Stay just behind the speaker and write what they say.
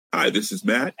Hi, this is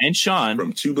Matt and Sean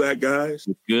from Two Black Guys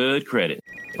with Good Credit.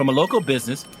 From a local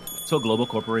business to a global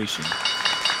corporation.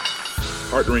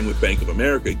 Partnering with Bank of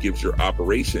America gives your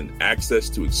operation access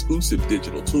to exclusive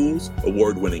digital tools,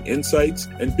 award-winning insights,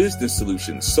 and business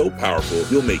solutions so powerful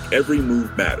you'll make every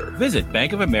move matter. Visit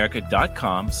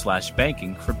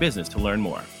bankofamerica.com/banking for business to learn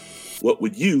more. What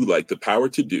would you like the power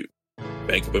to do?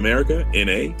 Bank of America,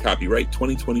 N.A., copyright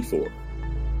 2024.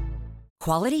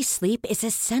 Quality sleep is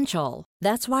essential.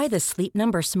 That's why the Sleep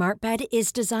Number Smart Bed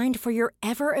is designed for your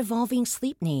ever-evolving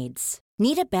sleep needs.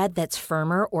 Need a bed that's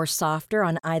firmer or softer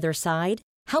on either side?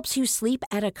 Helps you sleep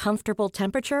at a comfortable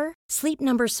temperature? Sleep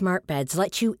Number Smart Beds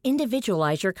let you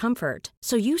individualize your comfort,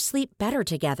 so you sleep better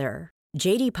together.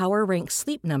 J.D. Power ranks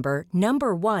Sleep Number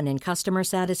number 1 in customer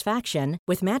satisfaction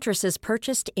with mattresses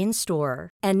purchased in-store.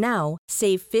 And now,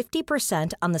 save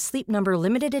 50% on the Sleep Number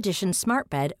Limited Edition Smart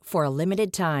Bed for a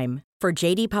limited time. For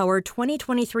J.D. Power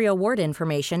 2023 award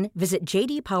information, visit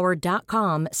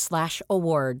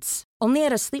jdpower.com/awards. Only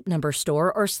at a Sleep Number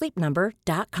store or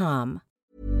sleepnumber.com.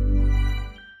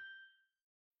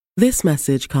 This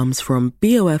message comes from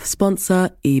BOF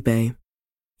sponsor eBay.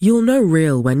 You'll know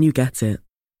real when you get it.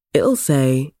 It'll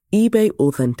say eBay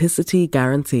Authenticity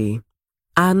Guarantee.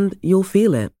 And you'll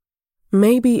feel it.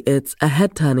 Maybe it's a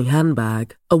head-turning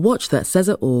handbag, a watch that says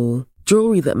it all,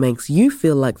 jewelry that makes you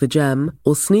feel like the gem,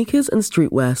 or sneakers and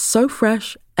streetwear so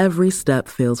fresh, every step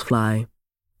feels fly.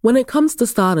 When it comes to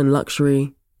style and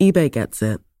luxury, eBay gets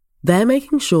it. They're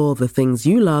making sure the things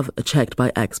you love are checked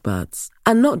by experts.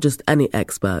 And not just any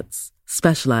experts,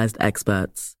 specialized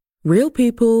experts. Real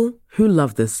people who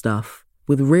love this stuff,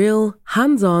 with real,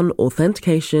 hands-on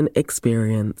authentication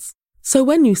experience. So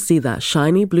when you see that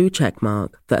shiny blue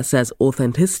checkmark that says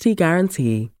Authenticity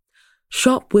Guarantee,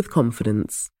 shop with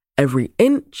confidence. Every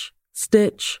inch,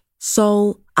 stitch,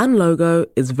 sole, and logo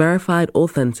is verified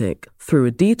authentic through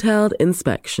a detailed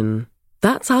inspection.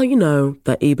 That's how you know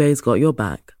that eBay's got your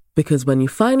back. Because when you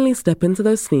finally step into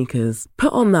those sneakers,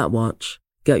 put on that watch,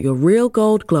 get your real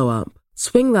gold glow up,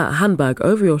 swing that handbag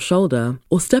over your shoulder,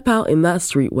 or step out in that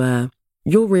streetwear,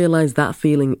 you'll realize that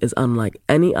feeling is unlike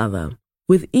any other.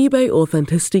 With eBay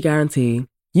Authenticity Guarantee,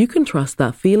 you can trust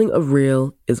that feeling of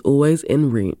real is always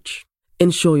in reach.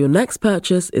 Ensure your next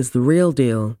purchase is the real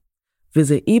deal.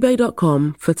 Visit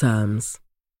ebay.com for terms.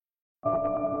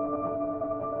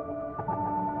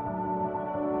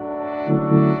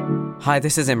 Hi,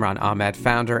 this is Imran Ahmed,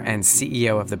 founder and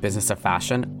CEO of the Business of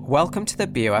Fashion. Welcome to the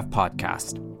BOF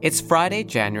podcast. It's Friday,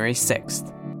 January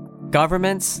 6th.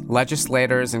 Governments,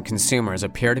 legislators, and consumers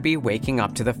appear to be waking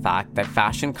up to the fact that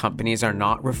fashion companies are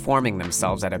not reforming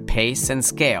themselves at a pace and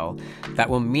scale that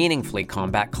will meaningfully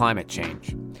combat climate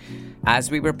change.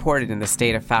 As we reported in the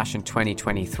State of Fashion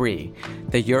 2023,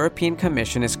 the European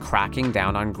Commission is cracking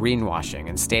down on greenwashing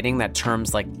and stating that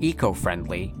terms like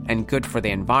eco-friendly and good for the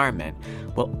environment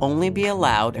will only be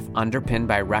allowed if underpinned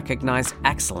by recognized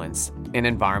excellence in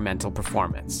environmental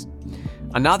performance.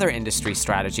 Another industry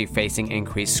strategy facing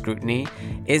increased scrutiny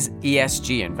is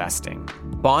ESG investing,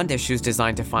 bond issues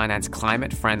designed to finance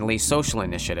climate-friendly social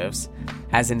initiatives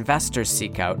as investors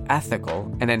seek out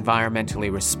ethical and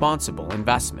environmentally responsible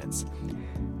investments.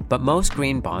 But most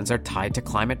green bonds are tied to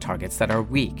climate targets that are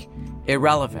weak,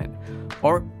 irrelevant,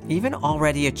 or even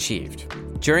already achieved.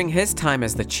 During his time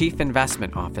as the Chief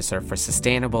Investment Officer for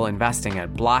Sustainable Investing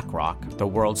at BlackRock, the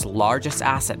world's largest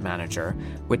asset manager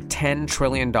with $10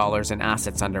 trillion in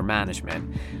assets under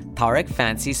management, Tariq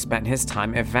Fancy spent his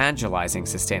time evangelizing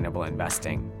sustainable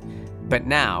investing. But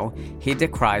now, he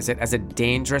decries it as a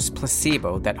dangerous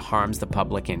placebo that harms the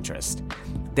public interest.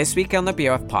 This week on the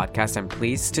BOF podcast, I'm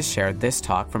pleased to share this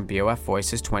talk from BOF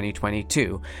Voices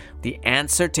 2022, The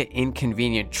Answer to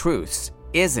Inconvenient Truths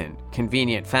Isn't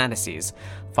Convenient Fantasies,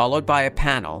 followed by a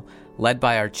panel led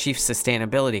by our Chief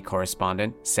Sustainability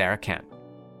Correspondent, Sarah Kent.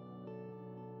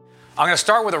 I'm going to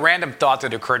start with a random thought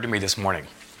that occurred to me this morning.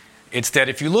 It's that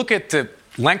if you look at the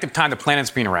length of time the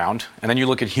planet's been around, and then you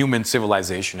look at human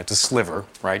civilization, it's a sliver,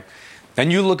 right? Then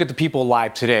you look at the people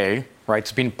alive today, right?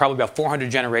 It's been probably about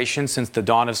 400 generations since the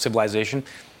dawn of civilization.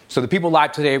 So the people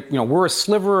alive today, we're a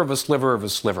sliver of a sliver of a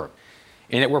sliver.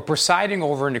 And that we're presiding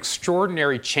over an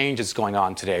extraordinary change that's going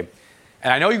on today.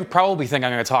 And I know you probably think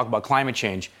I'm going to talk about climate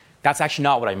change. That's actually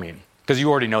not what I mean, because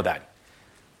you already know that.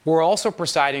 We're also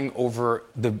presiding over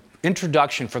the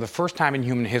introduction for the first time in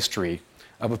human history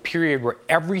of a period where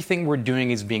everything we're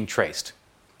doing is being traced.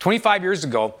 25 years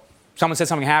ago, someone said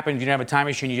something happened, you didn't have a time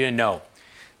machine, you didn't know.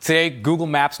 Today, Google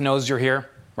Maps knows you're here,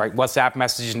 right? WhatsApp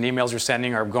messages and emails you're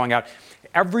sending are going out.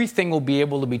 Everything will be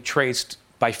able to be traced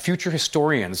by future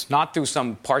historians, not through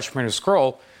some parchment or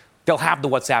scroll. They'll have the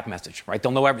WhatsApp message, right?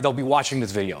 They'll know they'll be watching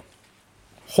this video.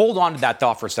 hold on to that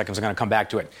thought for a second, because I'm going to come back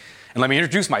to it. And let me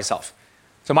introduce myself.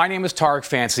 So my name is Tariq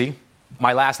Fancy.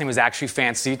 My last name is actually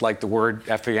Fancy, like the word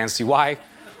F-A-N-C-Y.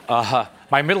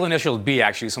 My middle initial is B,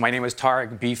 actually, so my name is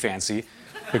Tariq B. Fancy,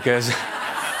 because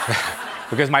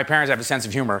my parents have a sense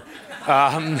of humor.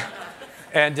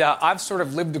 And I've sort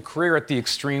of lived a career at the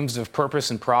extremes of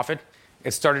purpose and profit.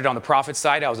 It started on the profit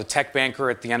side. I was a tech banker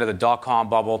at the end of the dot-com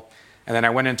bubble, and then I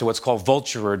went into what's called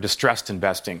vulture or distressed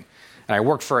investing. And I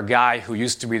worked for a guy who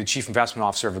used to be the chief investment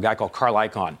officer of a guy called Carl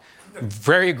Icahn.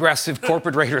 Very aggressive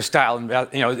corporate raider style. And,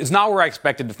 it's not where I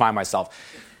expected to find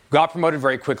myself. Got promoted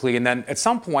very quickly, and then at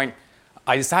some point,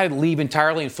 I decided to leave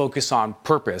entirely and focus on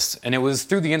purpose. And it was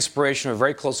through the inspiration of a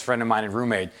very close friend of mine and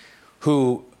roommate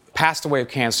who passed away of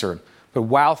cancer. But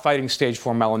while fighting stage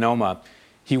 4 melanoma,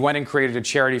 he went and created a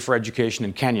charity for education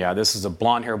in Kenya. This is a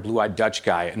blonde-haired, blue-eyed Dutch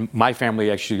guy. And my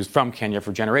family actually was from Kenya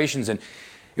for generations. And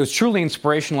it was truly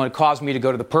inspirational, and it caused me to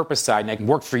go to the purpose side. And I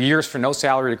worked for years for no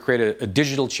salary to create a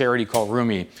digital charity called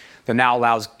Rumi that now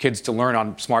allows kids to learn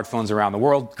on smartphones around the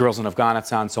world, girls in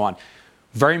Afghanistan, and so on.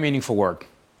 Very meaningful work.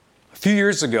 A few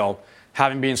years ago,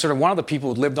 having been sort of one of the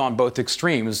people who lived on both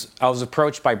extremes, I was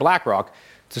approached by BlackRock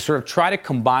to sort of try to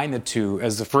combine the two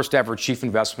as the first ever chief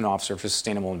investment officer for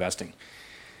sustainable investing.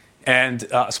 And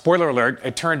spoiler alert,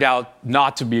 it turned out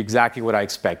not to be exactly what I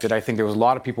expected. I think there was a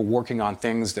lot of people working on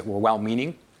things that were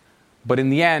well-meaning. But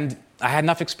in the end, I had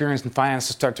enough experience in finance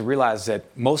to start to realize that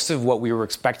most of what we were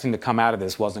expecting to come out of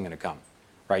this wasn't going to come.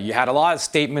 Right? You had a lot of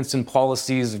statements and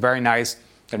policies, very nice.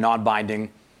 They're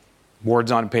non-binding,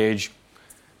 words on a page.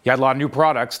 You had a lot of new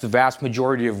products, the vast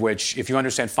majority of which, if you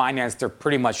understand finance, they're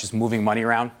pretty much just moving money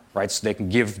around, right? So they can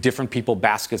give different people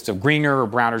baskets of greener or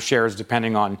browner shares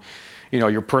depending on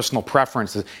your personal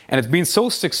preferences. And it's been so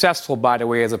successful, by the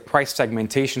way, as a price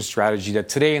segmentation strategy that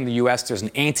today in the US, there's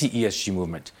an anti-ESG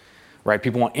movement, right?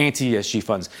 People want anti-ESG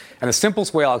funds. And the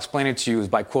simplest way I'll explain it to you is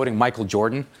by quoting Michael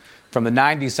Jordan. From the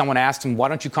 90s, someone asked him, why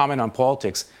don't you comment on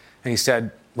politics? And he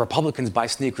said, Republicans buy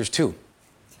sneakers too.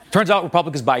 Turns out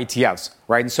Republicans buy ETFs,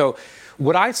 right? And so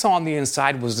what I saw on the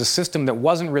inside was a system that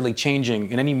wasn't really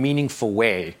changing in any meaningful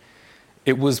way.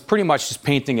 It was pretty much just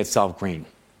painting itself green.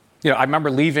 I remember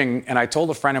leaving, and I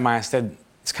told a friend of mine, I said,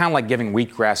 it's kind of like giving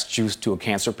wheatgrass juice to a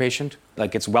cancer patient.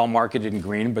 Like, it's well marketed and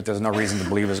green, but there's no reason to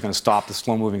believe it's going to stop the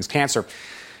slow-moving cancer.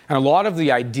 And a lot of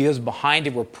the ideas behind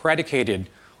it were predicated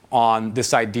on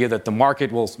this idea that the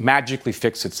market will magically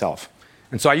fix itself.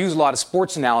 And so I use a lot of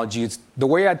sports analogies. The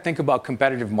way I think about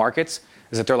competitive markets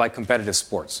is that they're like competitive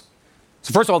sports.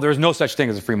 So first of all, there's no such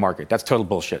thing as a free market. That's total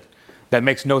bullshit. That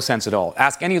makes no sense at all.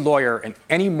 Ask any lawyer, and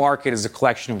any market is a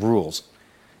collection of rules.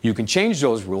 You can change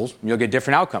those rules, and you'll get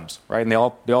different outcomes, right? And they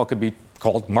all could be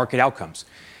called market outcomes.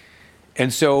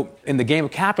 And so in the game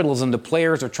of capitalism, the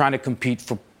players are trying to compete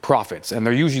for profits, and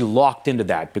they're usually locked into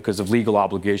that because of legal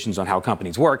obligations on how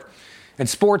companies work. In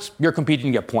sports, you're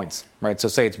competing to get points, right? So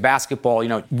say it's basketball,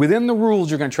 within the rules,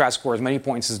 you're going to try to score as many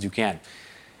points as you can.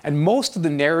 And most of the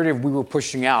narrative we were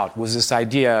pushing out was this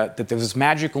idea that there's this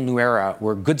magical new era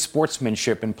where good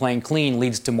sportsmanship and playing clean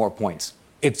leads to more points.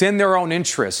 It's in their own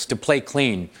interest to play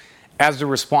clean as a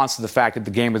response to the fact that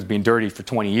the game has been dirty for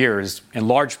 20 years, in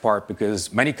large part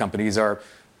because many companies are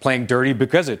playing dirty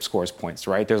because it scores points,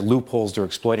 right? There's loopholes they're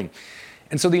exploiting.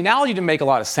 And so the analogy didn't make a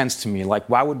lot of sense to me. Like,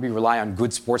 why would we rely on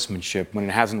good sportsmanship when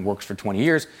it hasn't worked for 20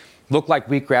 years? Looked like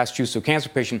wheatgrass juice to a cancer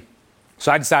patient.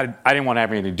 So I decided I didn't want to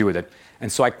have anything to do with it.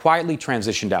 And so I quietly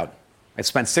transitioned out. I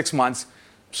spent 6 months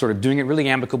sort of doing it really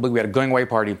amicably. We had a going-away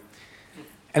party.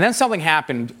 And then something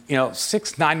happened,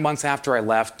 6-9 months after I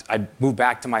left. I moved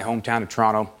back to my hometown of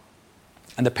Toronto,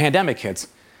 and the pandemic hits.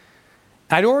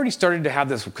 I'd already started to have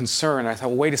this concern. I thought,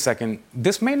 well, wait a second,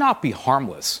 this may not be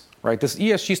harmless, right? This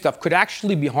ESG stuff could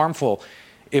actually be harmful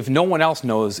if no one else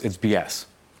knows it's BS,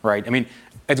 right? I mean,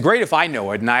 it's great if I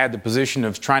know it, and I had the position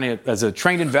of trying to, as a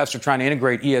trained investor, trying to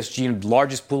integrate ESG in the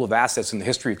largest pool of assets in the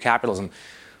history of capitalism.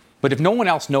 But if no one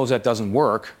else knows that doesn't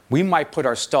work, we might put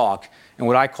our stock in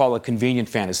what I call a convenient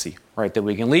fantasy, right? That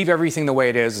we can leave everything the way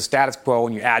it is, the status quo,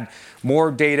 and you add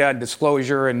more data and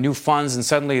disclosure and new funds, and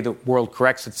suddenly the world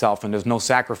corrects itself and there's no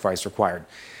sacrifice required.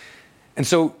 And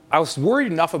so I was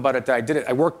worried enough about it that I did it.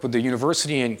 I worked with the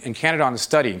university in Canada on a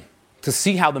study to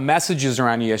see how the messages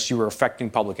around ESG were affecting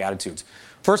public attitudes.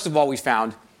 First of all, we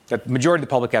found that the majority of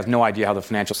the public has no idea how the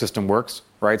financial system works,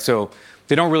 right? So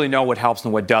they don't really know what helps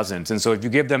and what doesn't. And so if you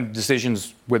give them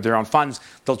decisions with their own funds,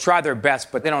 they'll try their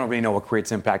best, but they don't really know what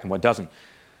creates impact and what doesn't.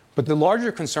 But the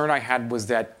larger concern I had was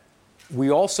that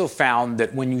we also found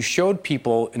that when you showed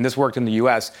people, and this worked in the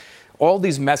US, all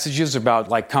these messages about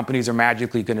like companies are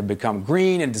magically going to become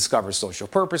green and discover social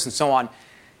purpose and so on,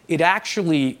 it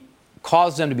actually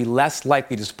cause them to be less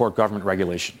likely to support government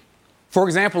regulation. For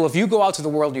example, if you go out to the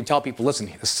world and you tell people, listen,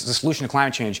 the solution to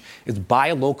climate change is buy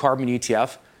a low-carbon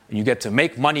ETF, and you get to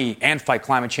make money and fight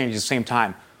climate change at the same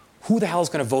time, who the hell is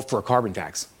going to vote for a carbon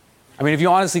tax? I mean, if you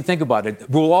honestly think about it,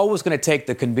 we're always going to take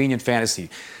the convenient fantasy.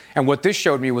 And what this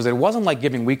showed me was that it wasn't like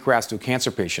giving wheatgrass to a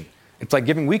cancer patient. It's like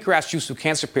giving wheatgrass juice to a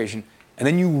cancer patient, and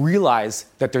then you realize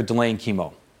that they're delaying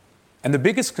chemo. And the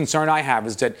biggest concern I have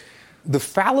is that the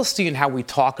fallacy in how we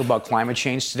talk about climate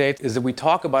change today is that we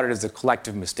talk about it as a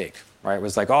collective mistake, right? It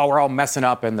was like, oh, we're all messing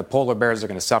up and the polar bears are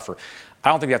going to suffer. I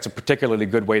don't think that's a particularly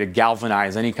good way to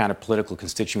galvanize any kind of political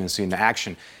constituency into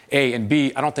action, A. And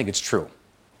B, I don't think it's true.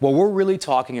 What we're really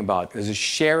talking about is a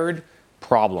shared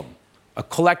problem, a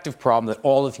collective problem that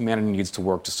all of humanity needs to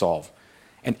work to solve.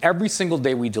 And every single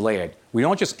day we delay it, we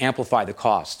don't just amplify the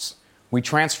costs, we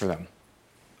transfer them.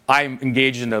 I'm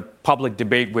engaged in a public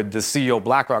debate with the CEO of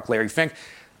BlackRock, Larry Fink.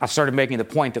 I've started making the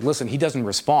point that, listen, he doesn't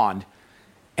respond.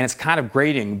 And it's kind of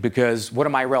grating because what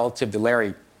am I relative to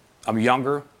Larry? I'm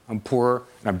younger, I'm poorer,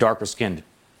 and I'm darker skinned.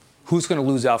 Who's going to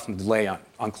lose out from the delay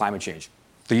on climate change?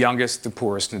 The youngest, the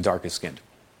poorest, and the darkest skinned.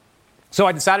 So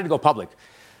I decided to go public.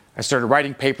 I started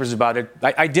writing papers about it.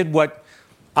 I did what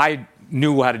I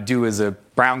knew how to do as a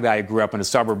brown guy who grew up in a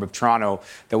suburb of Toronto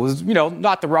that was,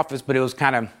 not the roughest, but it was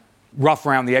kind of rough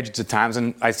around the edges at times,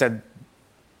 and I said,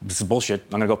 this is bullshit,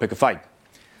 I'm going to go pick a fight.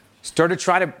 Started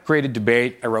trying to create a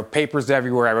debate. I wrote papers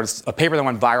everywhere. I wrote a paper that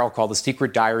went viral called The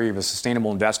Secret Diary of a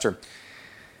Sustainable Investor.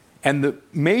 And the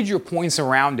major points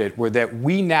around it were that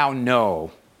we now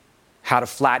know how to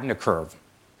flatten a curve.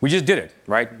 We just did it,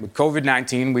 right? With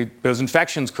COVID-19, there was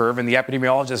infections curve, and the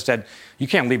epidemiologist said, you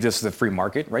can't leave this to the free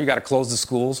market, right? You got to close the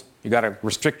schools. You got to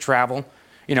restrict travel.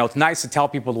 It's nice to tell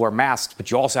people to wear masks, but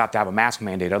you also have to have a mask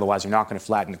mandate. Otherwise, you're not going to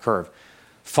flatten the curve.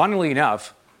 Funnily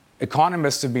enough,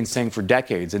 economists have been saying for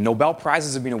decades, and Nobel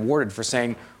Prizes have been awarded for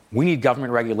saying we need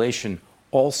government regulation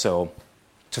also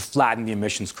to flatten the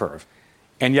emissions curve.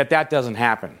 And yet that doesn't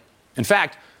happen. In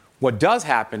fact, what does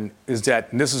happen is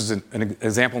that, and this is an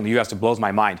example in the U.S. that blows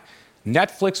my mind,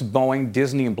 Netflix, Boeing,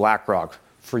 Disney, and BlackRock,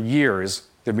 for years,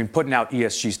 they've been putting out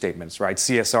ESG statements, right?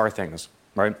 CSR things,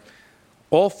 right?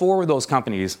 All four of those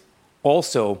companies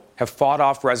also have fought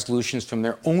off resolutions from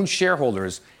their own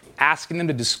shareholders asking them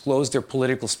to disclose their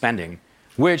political spending,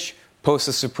 which, post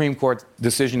the Supreme Court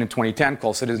decision in 2010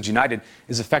 called Citizens United,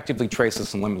 is effectively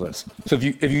traceless and limitless. So if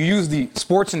you use the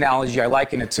sports analogy, I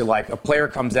liken it to like a player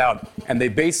comes out and they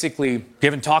basically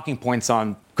given talking points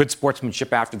on good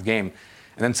sportsmanship after the game.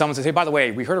 And then someone says, hey, by the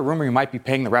way, we heard a rumor you might be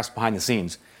paying the refs behind the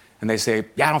scenes. And they say,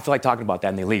 yeah, I don't feel like talking about that,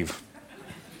 and they leave.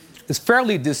 It's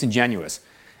fairly disingenuous.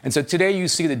 And so today you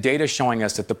see the data showing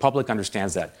us that the public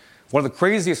understands that. One of the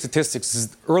craziest statistics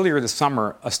is earlier this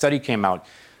summer, a study came out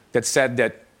that said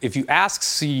that if you ask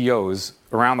CEOs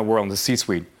around the world in the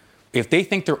C-suite if they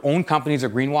think their own companies are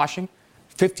greenwashing,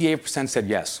 58% said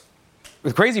yes.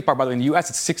 The crazy part, by the way, in the US,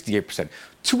 it's 68%.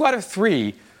 2 out of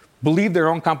 3 believe their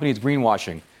own company is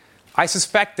greenwashing. I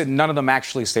suspect that none of them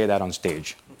actually say that on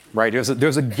stage, right?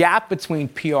 There's a gap between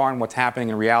PR and what's happening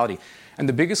in reality. And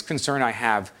the biggest concern I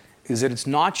have is that it's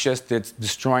not just that it's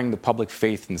destroying the public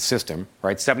faith in the system,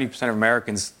 right? 70% of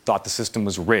Americans thought the system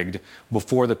was rigged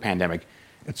before the pandemic.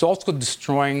 It's also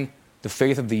destroying the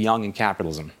faith of the young in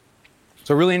capitalism.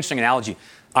 So a really interesting analogy.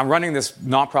 I'm running this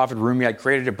nonprofit Rumi. I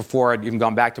created it before I'd even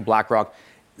gone back to BlackRock.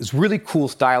 This really cool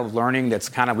style of learning that's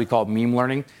kind of, we call it meme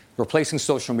learning, replacing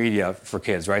social media for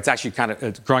kids, right? It's actually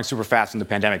it's growing super fast in the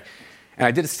pandemic. And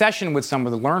I did a session with some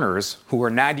of the learners who were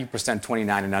 90%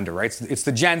 29 and under, right? It's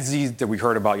the Gen Z that we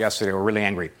heard about yesterday who were really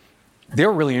angry. They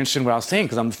were really interested in what I was saying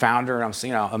because I'm the founder and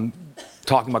I'm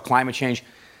talking about climate change.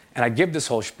 And I give this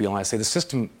whole spiel and I say, the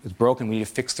system is broken, we need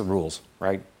to fix the rules,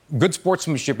 right? Good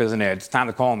sportsmanship isn't it, it's time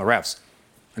to call on the refs.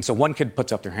 And so one kid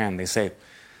puts up their hand and they say,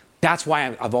 that's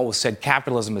why I've always said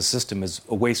capitalism as a system is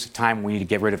a waste of time, we need to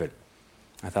get rid of it.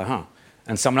 I thought, huh.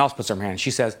 And someone else puts up their hand and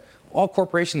she says, all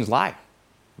corporations lie,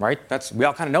 right? We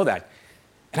all kind of know that.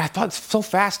 And I thought it's so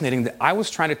fascinating that I was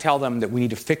trying to tell them that we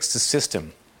need to fix the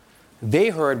system.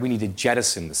 They heard we need to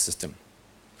jettison the system.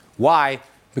 Why?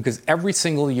 Because every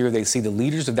single year they see the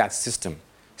leaders of that system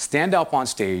stand up on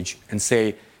stage and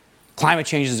say, climate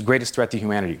change is the greatest threat to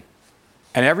humanity.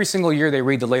 And every single year they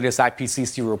read the latest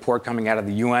IPCC report coming out of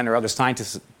the UN or other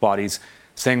scientist bodies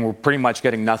saying we're pretty much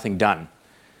getting nothing done.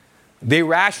 They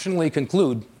rationally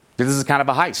conclude that this is kind of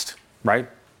a heist, right?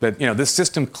 That this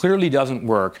system clearly doesn't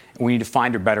work and we need to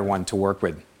find a better one to work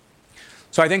with.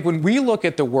 So I think when we look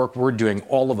at the work we're doing,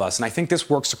 all of us, and I think this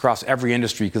works across every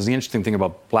industry, because the interesting thing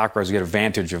about BlackRock is you get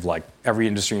advantage of like every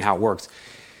industry and how it works,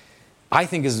 I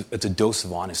think it's a dose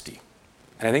of honesty.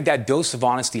 And I think that dose of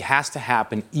honesty has to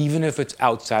happen even if it's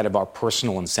outside of our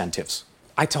personal incentives.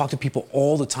 I talk to people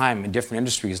all the time in different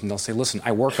industries, and they'll say, listen,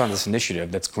 I work on this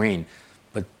initiative that's green,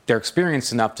 but they're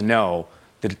experienced enough to know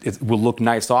that it will look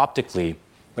nice optically,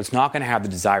 but it's not going to have the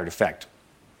desired effect.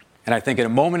 And I think at a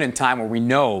moment in time where we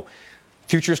know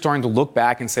future is starting to look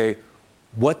back and say,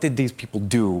 what did these people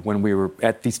do when we were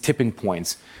at these tipping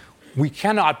points? We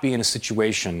cannot be in a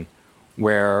situation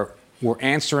where we're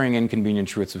answering inconvenient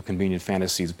truths with convenient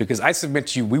fantasies, because I submit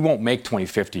to you, we won't make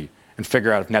 2050 and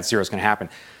figure out if net zero is going to happen.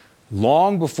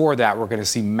 Long before that, we're going to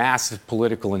see massive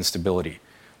political instability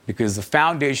because the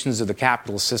foundations of the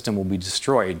capitalist system will be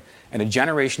destroyed, and a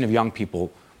generation of young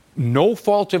people, no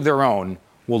fault of their own,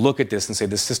 will look at this and say,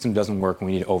 this system doesn't work and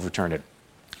we need to overturn it.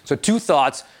 So 2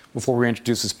 thoughts before we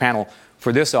introduce this panel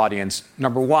for this audience.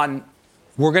 Number 1,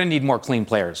 we're going to need more clean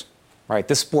players, right?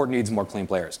 This sport needs more clean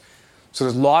players. So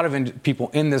there's a lot of people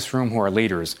in this room who are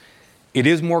leaders. It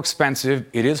is more expensive.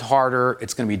 It is harder.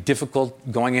 It's going to be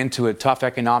difficult going into a tough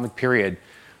economic period.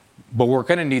 But we're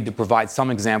going to need to provide some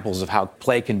examples of how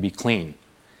play can be clean.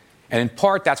 And in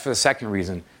part, that's for the second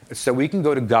reason. It's so we can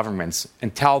go to governments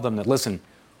and tell them that, listen,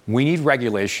 we need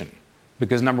regulation.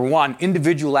 Because number 1,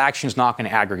 individual action is not going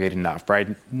to aggregate enough,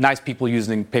 right? Nice people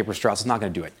using paper straws is not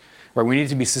going to do it. Right? We need it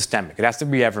to be systemic. It has to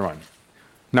be everyone.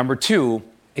 Number 2,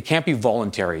 it can't be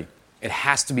voluntary. It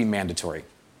has to be mandatory.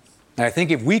 And I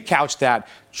think if we couch that,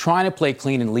 trying to play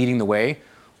clean and leading the way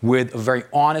with a very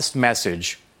honest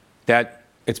message that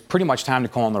it's pretty much time to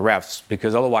call on the refs,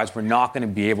 because otherwise we're not going to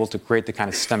be able to create the kind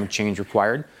of systemic change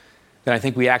required, then I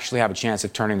think we actually have a chance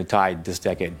of turning the tide this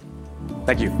decade.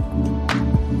 Thank you.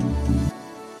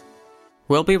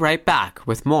 We'll be right back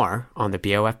with more on the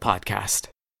BOF podcast.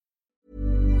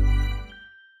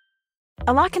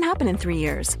 A lot can happen in 3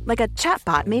 years, like a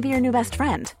chatbot may be your new best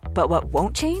friend. But what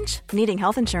won't change? Needing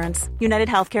health insurance. United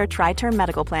Healthcare Tri-Term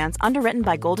Medical Plans, underwritten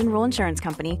by Golden Rule Insurance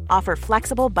Company, offer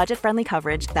flexible, budget-friendly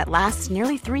coverage that lasts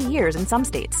nearly 3 years in some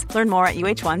states. Learn more at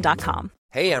uh1.com.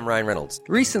 Hey, I'm Ryan Reynolds.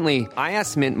 Recently, I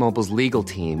asked Mint Mobile's legal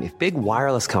team if big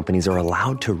wireless companies are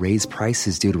allowed to raise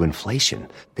prices due to inflation.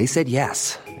 They said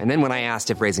yes. And then when I asked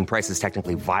if raising prices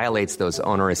technically violates those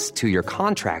onerous 2-year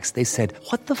contracts, they said,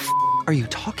 what the f*** are you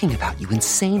talking about, you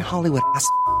insane Hollywood ass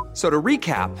f- So to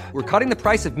recap, we're cutting the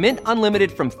price of Mint Unlimited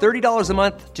from $30 a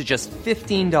month to just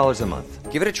 $15 a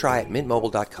month. Give it a try at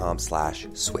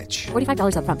mintmobile.com/switch.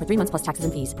 $45 up front for 3 months plus taxes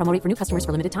and fees. Promo rate for new customers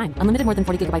for limited time. Unlimited more than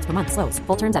 40 gigabytes per month. Slows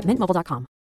full terms at mintmobile.com.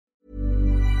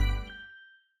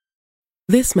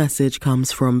 This message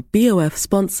comes from BOF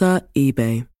sponsor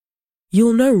eBay.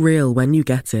 You'll know real when you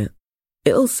get it.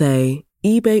 It'll say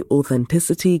eBay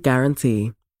Authenticity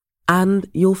Guarantee. And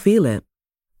you'll feel it.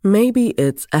 Maybe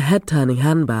it's a head-turning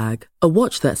handbag, a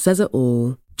watch that says it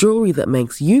all, jewelry that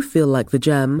makes you feel like the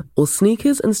gem, or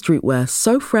sneakers and streetwear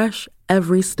so fresh,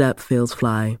 every step feels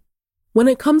fly. When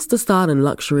it comes to style and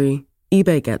luxury,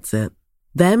 eBay gets it.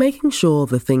 They're making sure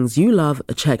the things you love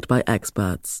are checked by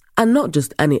experts. And not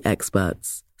just any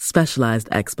experts, specialized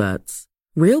experts.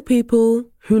 Real people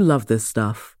who love this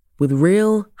stuff, with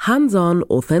real, hands-on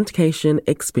authentication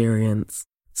experience.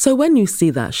 So when you see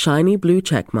that shiny blue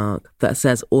checkmark that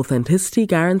says Authenticity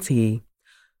Guarantee,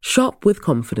 shop with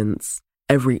confidence.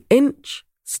 Every inch,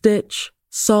 stitch,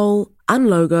 sole, and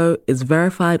logo is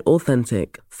verified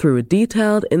authentic through a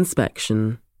detailed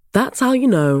inspection. That's how you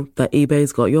know that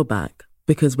eBay's got your back.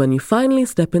 Because when you finally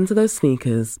step into those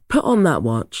sneakers, put on that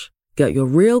watch, get your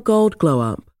real gold glow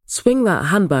up, swing that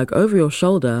handbag over your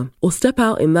shoulder, or step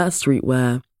out in that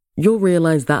streetwear, you'll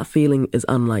realize that feeling is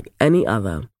unlike any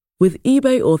other. With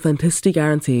eBay Authenticity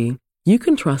Guarantee, you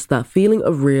can trust that feeling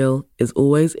of real is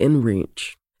always in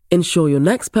reach. Ensure your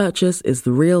next purchase is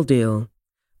the real deal.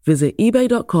 Visit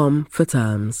ebay.com for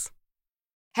terms.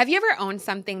 Have you ever owned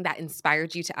something that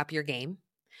inspired you to up your game?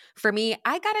 For me,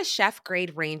 I got a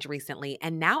chef-grade range recently,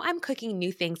 and now I'm cooking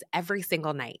new things every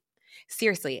single night.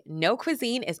 Seriously, no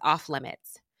cuisine is off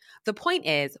limits. The point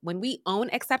is, when we own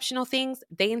exceptional things,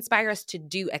 they inspire us to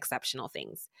do exceptional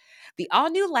things. The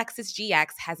all-new Lexus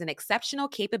GX has an exceptional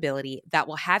capability that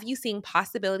will have you seeing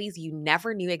possibilities you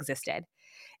never knew existed.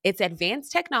 Its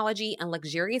advanced technology and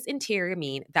luxurious interior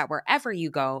mean that wherever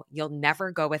you go, you'll never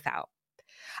go without.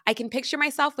 I can picture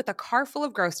myself with a car full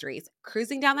of groceries,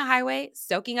 cruising down the highway,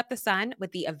 soaking up the sun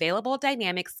with the available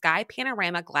dynamic sky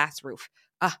panorama glass roof.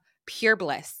 Pure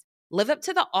bliss. Live up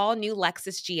to the all-new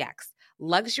Lexus GX.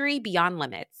 Luxury beyond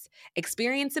limits.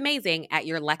 Experience amazing at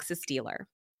your Lexus dealer.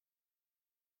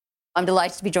 I'm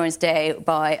delighted to be joined today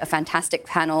by a fantastic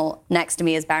panel. Next to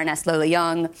me is Baroness Lola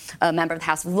Young, a member of the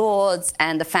House of Lords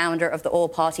and the founder of the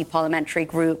All-Party Parliamentary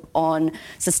Group on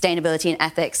Sustainability and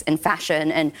Ethics in Fashion.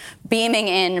 And beaming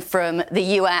in from the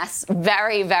US,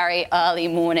 very, very early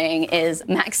morning, is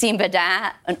Maxime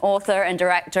Badat, an author and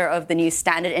director of the New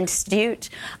Standard Institute,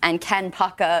 and Ken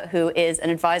Pucker, who is an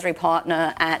advisory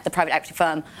partner at the private equity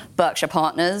firm Berkshire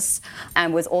Partners,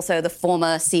 and was also the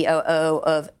former COO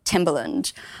of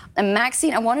Timberland. And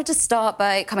Maxine, I wanted to start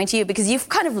by coming to you because you've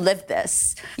kind of lived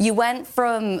this. You went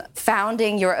from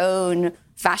founding your own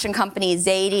fashion company,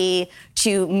 Zadie,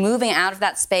 to moving out of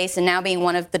that space and now being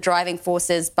one of the driving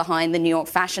forces behind the New York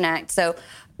Fashion Act. So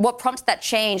what prompted that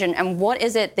change, and what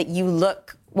is it that you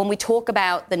look, when we talk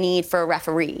about the need for a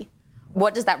referee,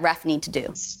 what does that ref need to do?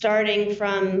 Starting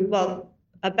from, well,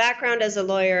 a background as a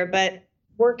lawyer, but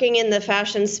working in the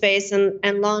fashion space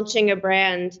and launching a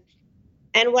brand.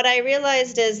 And what I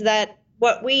realized is that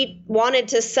what we wanted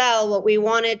to sell, what we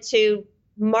wanted to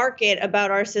market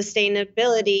about our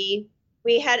sustainability,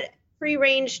 we had free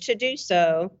range to do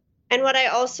so. And what I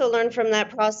also learned from that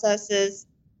process is,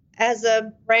 as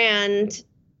a brand,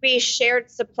 we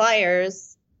shared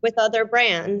suppliers with other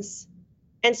brands.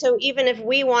 And so even if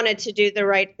we wanted to do the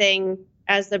right thing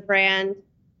as the brand,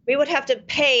 we would have to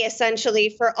pay essentially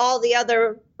for all the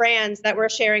other brands that were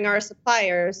sharing our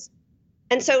suppliers.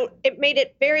 And so it made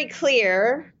it very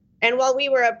clear. And while we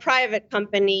were a private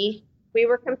company, we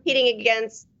were competing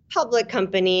against public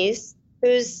companies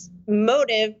whose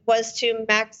motive was to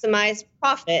maximize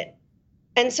profit.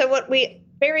 And so what we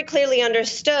very clearly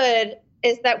understood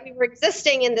is that we were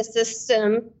existing in the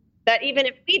system that even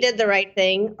if we did the right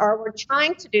thing or were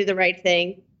trying to do the right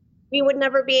thing, we would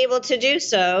never be able to do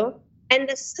so. And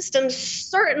the system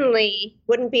certainly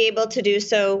wouldn't be able to do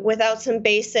so without some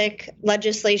basic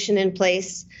legislation in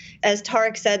place. As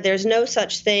Tarek said, there's no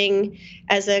such thing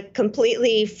as a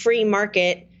completely free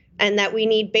market, and that we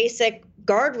need basic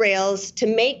guardrails to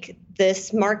make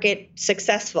this market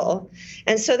successful.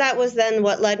 And so that was then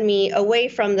what led me away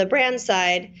from the brand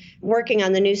side, working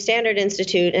on the New Standard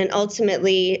Institute and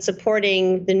ultimately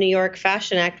supporting the New York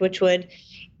Fashion Act, which would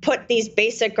put these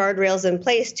basic guardrails in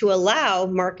place to allow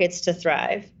markets to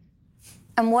thrive.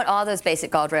 And what are those basic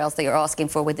guardrails that you're asking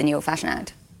for with the New York Fashion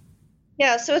Act?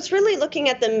 Yeah, so it's really looking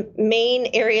at the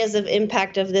main areas of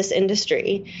impact of this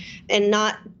industry and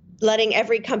not letting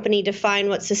every company define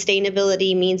what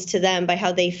sustainability means to them by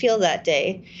how they feel that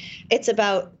day. It's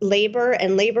about labor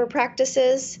and labor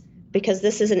practices, because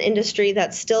this is an industry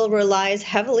that still relies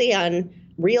heavily on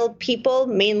real people,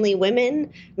 mainly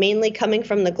women, mainly coming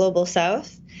from the global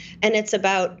south. And it's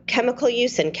about chemical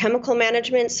use and chemical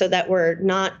management so that we're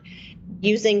not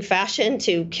using fashion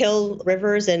to kill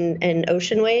rivers and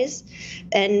oceanways,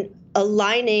 and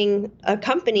aligning a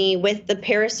company with the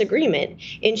Paris Agreement,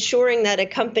 ensuring that a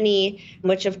company,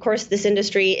 which of course this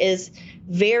industry is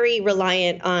very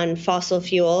reliant on fossil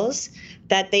fuels,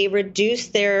 that they reduce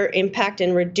their impact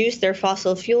and reduce their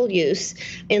fossil fuel use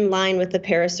in line with the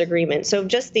Paris Agreement. So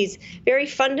just these very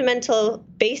fundamental,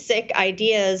 basic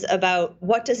ideas about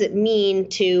what does it mean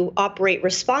to operate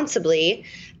responsibly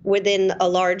within a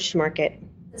large market.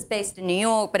 It's based in New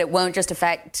York, but it won't just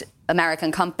affect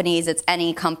American companies. It's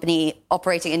any company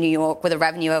operating in New York with a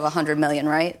revenue of $100 million,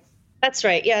 right? That's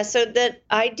right. Yeah. So the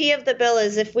idea of the bill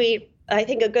is I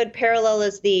think a good parallel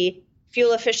is the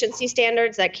fuel efficiency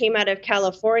standards that came out of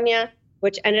California,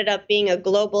 which ended up being a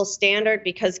global standard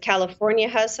because California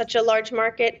has such a large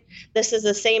market. This is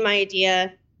the same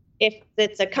idea. If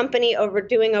it's a company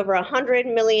doing over 100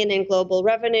 million in global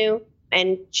revenue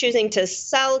and choosing to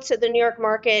sell to the New York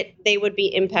market, they would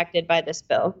be impacted by this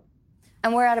bill.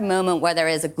 And we're at a moment where there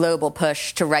is a global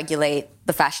push to regulate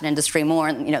the fashion industry more.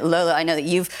 And, Lola, I know that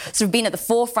you've sort of been at the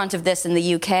forefront of this in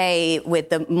the UK with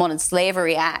the Modern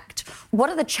Slavery Act. What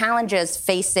are the challenges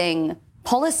facing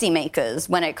policymakers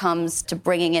when it comes to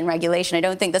bringing in regulation? I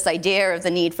don't think this idea of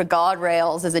the need for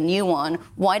guardrails is a new one.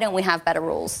 Why don't we have better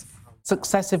rules?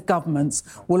 Successive governments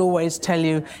will always tell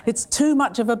you it's too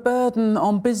much of a burden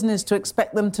on business to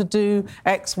expect them to do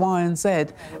X, Y, and Z.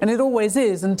 And it always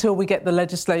is until we get the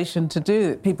legislation to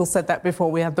do it. People said that before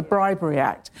we had the Bribery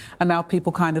Act, and now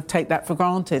people kind of take that for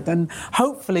granted. And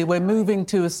hopefully we're moving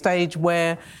to a stage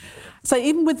where So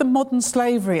even with the Modern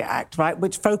Slavery Act, right,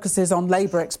 which focuses on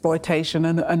labour exploitation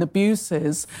and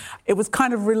abuses, it was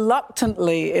kind of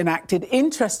reluctantly enacted.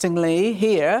 Interestingly,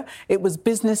 here, it was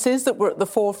businesses that were at the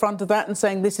forefront of that and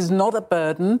saying this is not a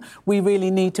burden. We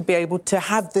really need to be able to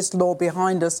have this law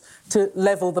behind us to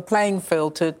level the playing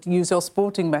field, to use your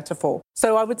sporting metaphor.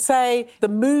 So I would say the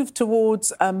move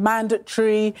towards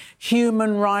mandatory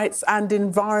human rights and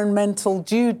environmental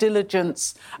due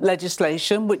diligence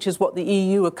legislation, which is what the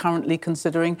EU are currently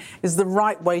considering, is the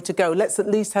right way to go. Let's at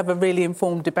least have a really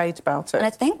informed debate about it. And I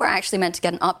think we're actually meant to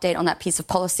get an update on that piece of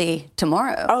policy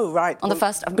tomorrow. Oh, right. On the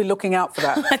first... I'll be looking out for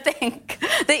that. I think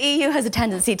the EU has a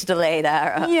tendency to delay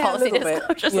their policy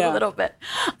disclosures a little bit.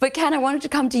 But Ken, I wanted to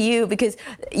come to you because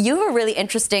you have a really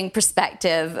interesting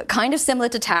perspective, kind of similar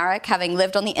to Tarek, having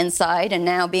lived on the inside and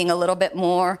now being a little bit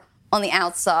more on the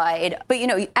outside. But, you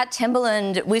know, at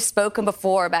Timberland, we've spoken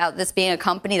before about this being a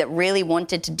company that really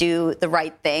wanted to do the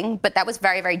right thing, but that was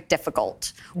very, very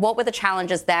difficult. What were the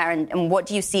challenges there, and what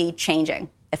do you see changing,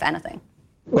 if anything?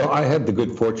 Well, I had the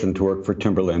good fortune to work for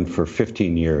Timberland for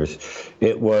 15 years.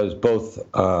 It was both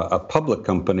a public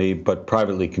company, but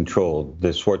privately controlled.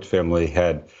 The Swartz family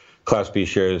had Class B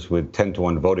shares with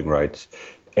 10-to-1 voting rights.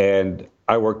 And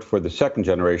I worked for the second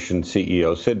generation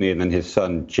CEO, Sidney, and then his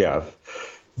son, Jeff.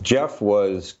 Jeff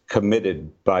was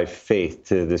committed by faith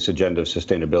to this agenda of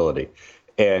sustainability.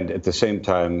 And at the same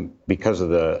time, because of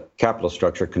the capital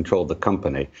structure, controlled the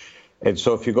company. And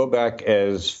so if you go back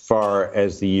as far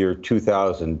as the year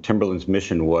 2000, Timberland's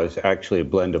mission was actually a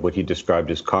blend of what he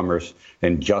described as commerce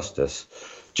and justice.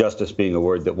 Justice being a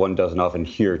word that one doesn't often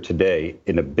hear today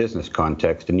in a business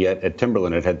context. And yet at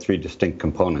Timberland, it had three distinct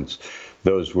components.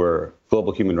 Those were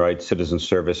global human rights, citizen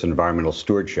service, environmental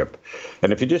stewardship.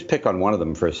 And if you just pick on one of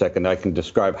them for a second, I can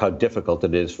describe how difficult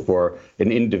it is for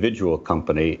an individual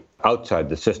company outside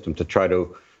the system to try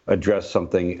to address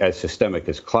something as systemic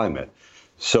as climate.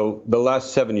 So the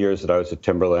last 7 years that I was at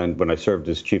Timberland, when I served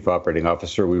as chief operating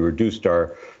officer, we reduced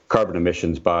our carbon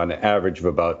emissions by an average of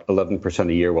about 11%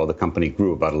 a year, while the company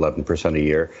grew about 11% a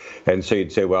year. And so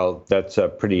you'd say, well, that's a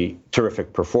pretty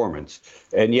terrific performance.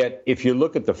 And yet, if you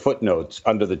look at the footnotes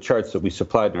under the charts that we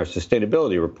supplied in our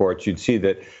sustainability reports, you'd see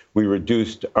that we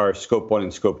reduced our Scope 1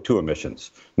 and Scope 2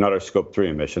 emissions, not our Scope 3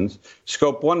 emissions.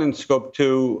 Scope 1 and Scope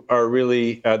 2 are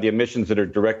really the emissions that are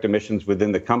direct emissions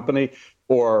within the company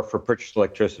or for purchased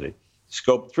electricity.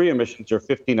 Scope 3 emissions are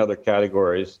 15 other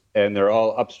categories, and they're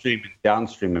all upstream and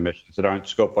downstream emissions that aren't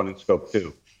Scope 1 and Scope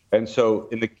 2. And so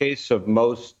in the case of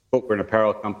most footwear and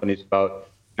apparel companies, about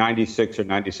 96 or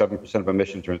 97% of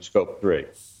emissions are in Scope 3.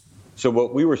 So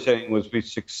what we were saying was we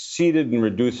succeeded in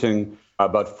reducing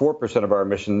about 4% of our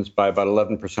emissions by about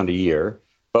 11% a year,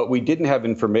 but we didn't have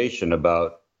information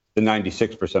about the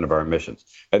 96% of our emissions.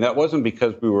 And that wasn't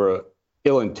because we were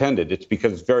ill-intended. It's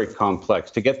because it's very complex.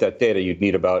 To get that data, you'd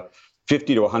need about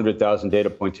 50 to 100,000 data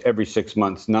points every 6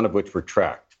 months, none of which were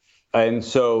tracked. And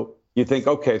so you think,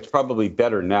 okay, it's probably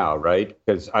better now, right?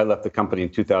 Because I left the company in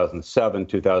 2007,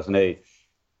 2008.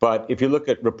 But if you look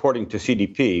at reporting to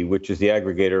CDP, which is the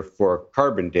aggregator for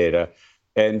carbon data,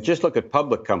 and just look at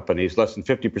public companies, less than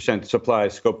 50% supply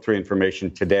Scope 3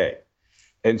 information today.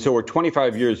 And so we're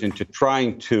 25 years into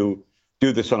trying to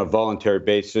do this on a voluntary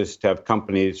basis, to have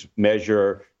companies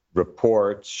measure,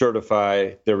 report,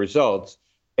 certify their results.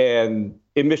 And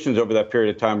emissions over that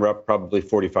period of time were up probably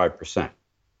 45%.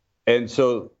 And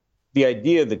so the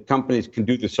idea that companies can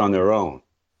do this on their own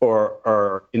or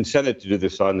are incented to do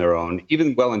this on their own,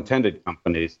 even well-intended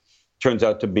companies, turns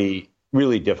out to be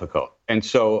really difficult. And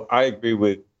so I agree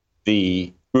with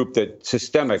the group that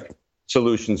systemic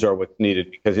solutions are what's needed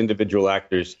because individual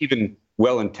actors, even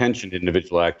well-intentioned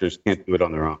individual actors, can't do it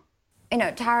on their own. You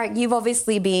know, Tarek, you've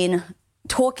obviously been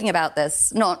talking about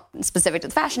this, not specific to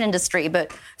the fashion industry,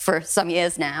 but for some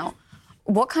years now.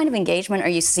 What kind of engagement are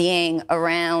you seeing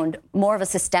around more of a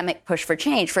systemic push for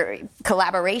change, for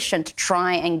collaboration to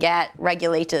try and get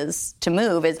regulators to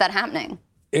move? Is that happening?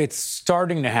 It's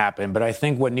starting to happen, but I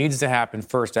think what needs to happen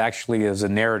first actually is a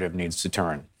narrative needs to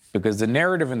turn. Because the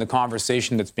narrative and the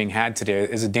conversation that's being had today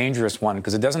is a dangerous one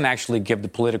because it doesn't actually give the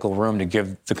political room to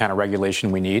give the kind of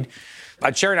regulation we need.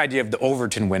 I'd share an idea of the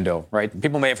Overton window, right?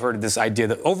 People may have heard of this idea.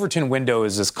 The Overton window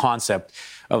is this concept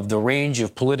of the range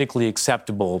of politically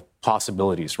acceptable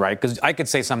possibilities, right? Because I could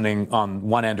say something on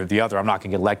one end or the other. I'm not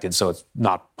going to get elected, so it's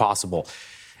not possible.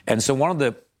 And so one of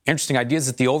the interesting ideas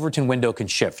is that the Overton window can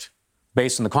shift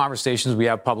based on the conversations we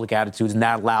have, public attitudes, and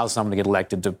that allows someone to get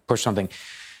elected to push something.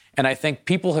 And I think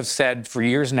people have said for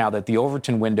years now that the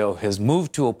Overton window has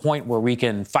moved to a point where we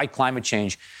can fight climate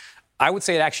change. I would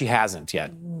say it actually hasn't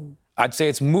yet. I'd say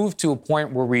it's moved to a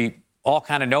point where we all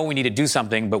kind of know we need to do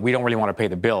something, but we don't really want to pay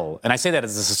the bill. And I say that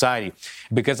as a society.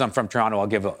 Because I'm from Toronto,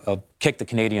 I'll kick the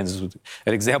Canadians with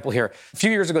an example here. A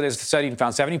few years ago, there's a study and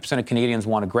found 70% of Canadians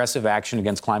want aggressive action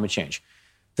against climate change.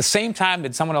 The same time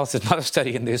that someone else did another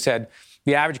study, and they said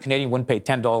the average Canadian wouldn't pay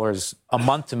 $10 a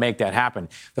month to make that happen.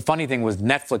 The funny thing was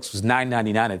Netflix was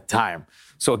 $9.99 at the time.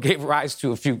 So it gave rise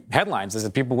to a few headlines as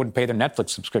that people wouldn't pay their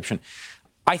Netflix subscription.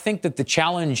 I think that the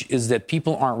challenge is that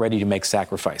people aren't ready to make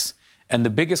sacrifice. And the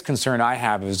biggest concern I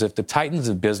have is if the titans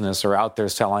of business are out there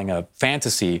selling a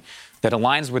fantasy that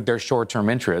aligns with their short-term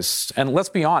interests. And let's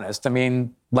be honest, I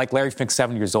mean, like Larry Fink's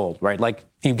 7 years old, right? Like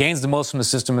he gains the most from the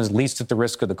system, is least at the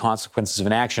risk of the consequences of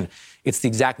inaction. It's the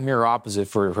exact mirror opposite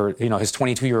for her, his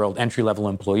 22-year-old entry-level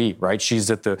employee, right? She's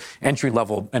at the entry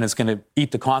level and is going to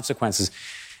eat the consequences.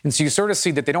 And so you sort of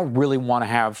see that they don't really want to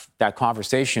have that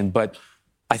conversation, but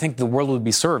I think the world would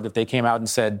be served if they came out and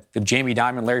said, if Jamie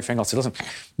Dimon, Larry Fink said, listen,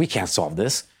 we can't solve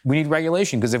this. We need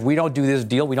regulation, because if we don't do this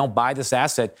deal, we don't buy this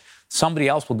asset, somebody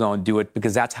else will go and do it,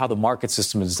 because that's how the market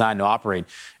system is designed to operate.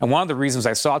 And one of the reasons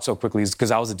I saw it so quickly is because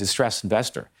I was a distressed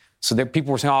investor. So there,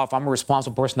 people were saying, if I'm a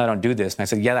responsible person, I don't do this. And I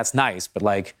said, yeah, that's nice, but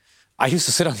I used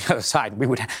to sit on the other side. We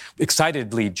would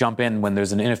excitedly jump in when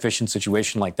there's an inefficient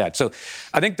situation like that. So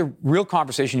I think the real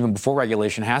conversation, even before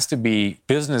regulation, has to be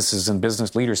businesses and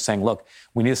business leaders saying, look,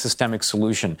 we need a systemic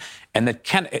solution. And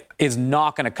that is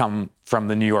not going to come from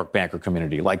the New York banker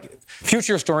community.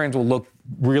 Future historians will look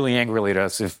really angrily at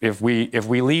us if we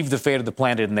leave the fate of the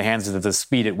planet in the hands of the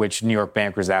speed at which New York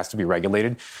bankers ask to be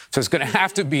regulated. So it's going to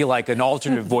have to be an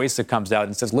alternate voice that comes out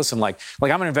and says, listen, I'm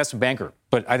an investment banker,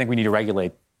 but I think we need to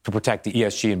regulate to protect the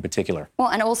ESG in particular. Well,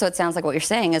 and also it sounds like what you're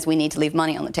saying is we need to leave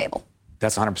money on the table.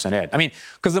 That's 100% it. I mean,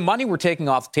 because the money we're taking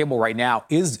off the table right now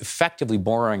is effectively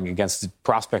borrowing against the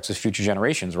prospects of future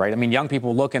generations, right? I mean, young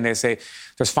people look and they say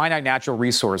there's finite natural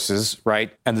resources,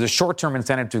 right? And there's a short-term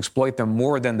incentive to exploit them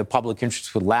more than the public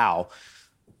interest would allow.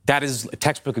 That is a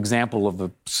textbook example of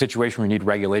a situation where we need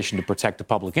regulation to protect the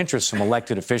public interest from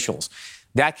elected officials.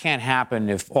 That can't happen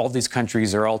if all these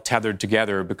countries are all tethered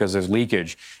together because there's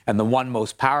leakage. And the one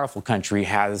most powerful country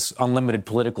has unlimited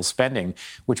political spending,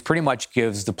 which pretty much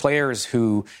gives the players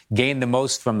who gain the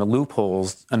most from the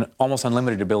loopholes an almost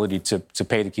unlimited ability to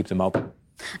pay to keep them open.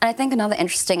 And I think another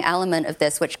interesting element of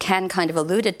this, which Ken kind of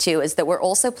alluded to, is that we're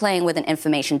also playing with an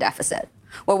information deficit,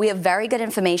 where we have very good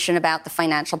information about the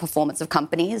financial performance of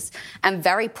companies and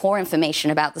very poor information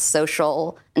about the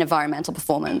social and environmental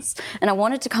performance. And I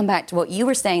wanted to come back to what you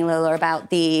were saying, Lola,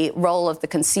 about the role of the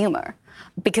consumer.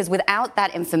 Because without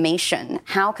that information,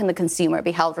 how can the consumer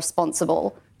be held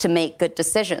responsible to make good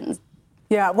decisions?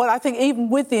 Yeah, well, I think even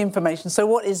with the information, so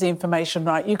what is the information,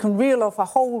 right? You can reel off a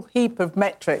whole heap of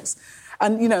metrics.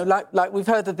 And, like we've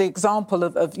heard of the example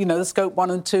of the scope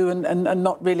 1 and 2 and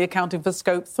not really accounting for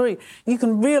scope 3. You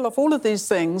can reel off all of these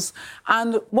things.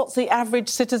 And what's the average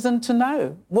citizen to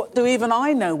know? What do even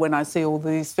I know when I see all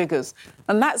these figures?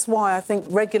 And that's why I think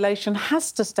regulation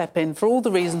has to step in for all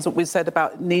the reasons that we said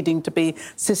about needing to be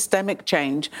systemic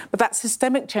change. But that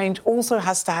systemic change also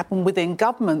has to happen within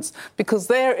governments, because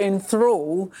they're in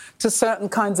thrall to certain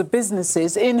kinds of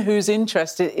businesses in whose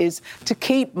interest it is to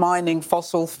keep mining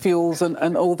fossil fuels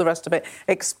and all the rest of it,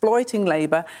 exploiting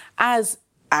labour, as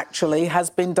actually has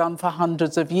been done for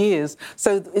hundreds of years.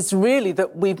 So it's really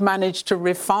that we've managed to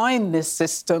refine this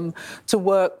system to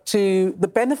work to the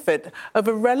benefit of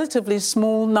a relatively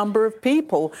small number of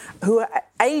people who are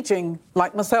ageing,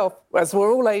 like myself, as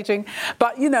we're all ageing.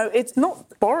 But, it's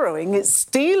not borrowing, it's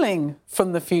stealing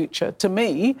from the future, to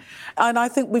me. And I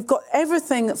think we've got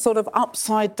everything sort of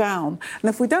upside down. And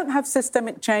if we don't have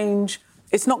systemic change,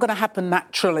 it's not going to happen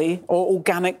naturally or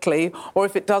organically, or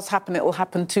if it does happen, it will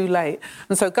happen too late.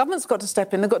 And so government's got to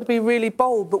step in. They've got to be really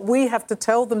bold, but we have to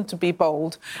tell them to be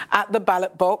bold at the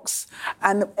ballot box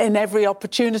and in every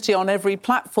opportunity on every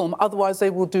platform. Otherwise, they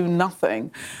will do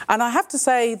nothing. And I have to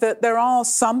say that there are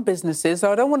some businesses,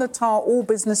 I don't want to tar all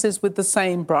businesses with the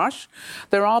same brush.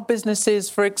 There are businesses,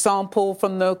 for example,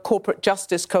 from the Corporate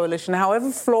Justice Coalition, however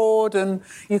flawed, and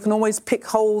you can always pick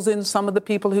holes in some of the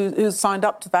people who signed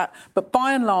up to that. But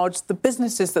by and large, the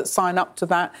businesses that sign up to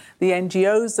that, the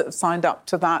NGOs that have signed up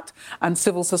to that, and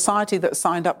civil society that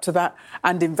signed up to that,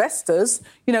 and investors,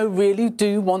 really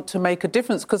do want to make a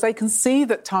difference, because they can see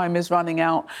that time is running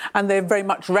out, and they very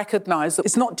much recognise that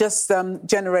it's not just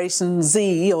Generation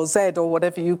Z or Z or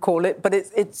whatever you call it, but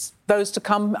it's those to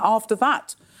come after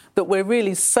that we're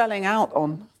really selling out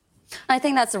on. I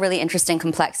think that's a really interesting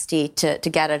complexity to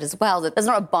get at as well, that there's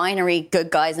not a binary good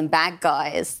guys and bad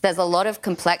guys. There's a lot of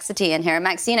complexity in here. And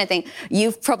Maxine, I think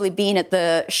you've probably been at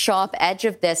the sharp edge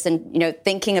of this and,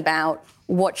 thinking about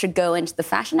what should go into the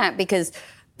Fashion Act, because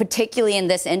particularly in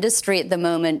this industry at the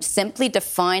moment, simply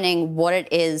defining what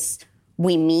it is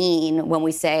we mean when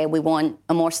we say we want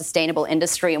a more sustainable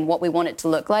industry and what we want it to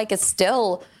look like is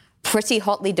still pretty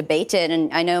hotly debated.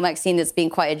 And I know, Maxine, it's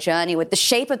been quite a journey with the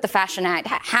shape of the Fashion Act.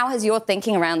 How has your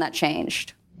thinking around that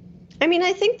changed? I mean,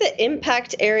 I think the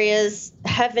impact areas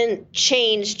haven't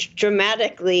changed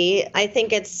dramatically. I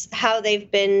think it's how they've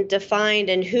been defined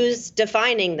and who's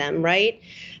defining them, right?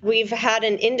 We've had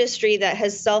an industry that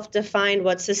has self-defined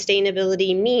what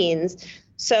sustainability means.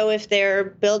 So if they're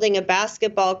building a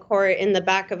basketball court in the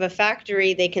back of a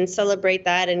factory, they can celebrate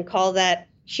that and call that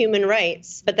human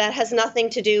rights. But that has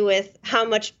nothing to do with how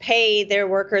much pay their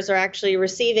workers are actually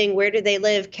receiving, where do they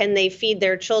live, can they feed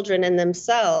their children and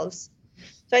themselves.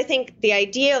 So I think the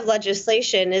idea of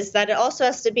legislation is that it also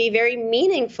has to be very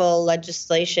meaningful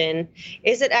legislation.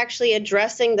 Is it actually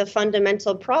addressing the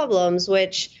fundamental problems,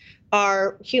 which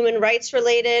are human rights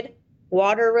related,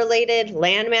 water related,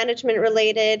 land management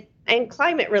related, and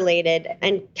climate related,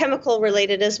 and chemical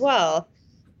related as well?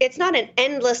 It's not an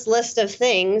endless list of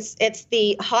things. It's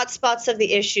the hotspots of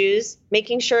the issues,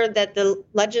 making sure that the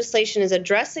legislation is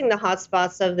addressing the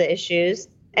hotspots of the issues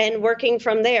and working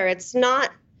from there. It's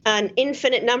not an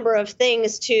infinite number of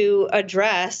things to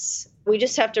address. We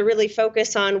just have to really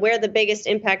focus on where the biggest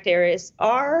impact areas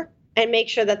are and make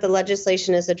sure that the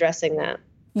legislation is addressing that.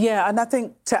 Yeah, and I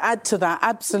think to add to that,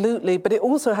 absolutely, but it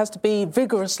also has to be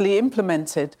vigorously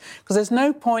implemented, because there's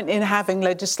no point in having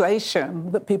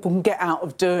legislation that people can get out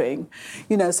of doing.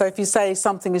 You know, so if you say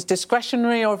something is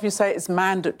discretionary or if you say it's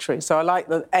mandatory, so I like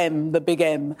the M, the big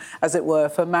M, as it were,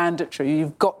 for mandatory.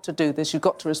 You've got to do this, you've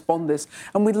got to respond to this.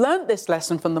 And we learnt this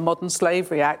lesson from the Modern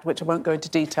Slavery Act, which I won't go into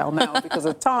detail now because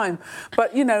of time.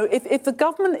 But, you know, if the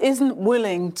government isn't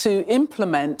willing to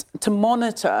implement, to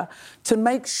monitor, to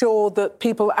make sure that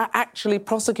people are actually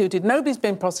prosecuted. Nobody's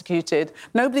been prosecuted.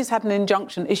 Nobody's had an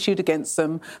injunction issued against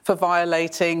them for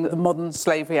violating the Modern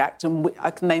Slavery Act, and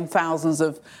I can name thousands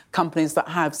of companies that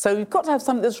have. So you've got to have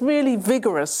something that's really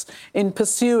vigorous in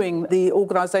pursuing the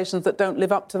organisations that don't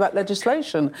live up to that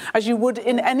legislation, as you would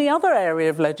in any other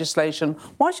area of legislation.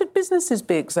 Why should businesses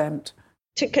be exempt?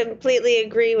 To completely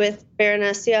agree with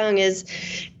Baroness Young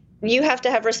is you have to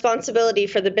have responsibility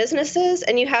for the businesses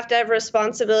and you have to have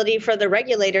responsibility for the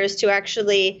regulators to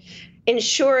actually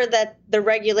ensure that the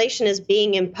regulation is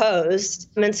being imposed.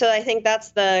 And so I think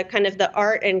that's the kind of the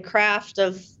art and craft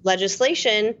of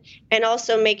legislation, and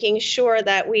also making sure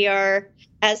that we are,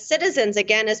 as citizens,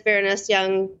 again, as Baroness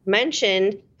Young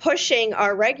mentioned, pushing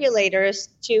our regulators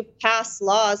to pass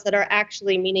laws that are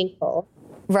actually meaningful.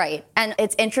 Right. And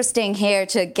it's interesting here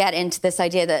to get into this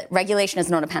idea that regulation is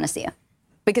not a panacea,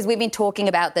 because we've been talking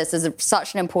about this as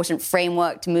such an important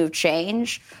framework to move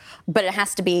change, but it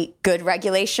has to be good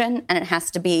regulation and it has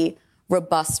to be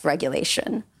robust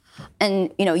regulation.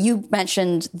 And, you know, you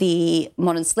mentioned the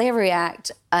Modern Slavery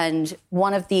Act, and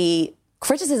one of the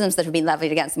criticisms that have been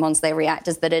levied against the Modern Slavery Act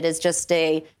is that it is just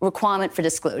a requirement for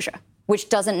disclosure, which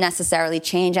doesn't necessarily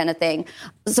change anything.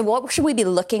 So what should we be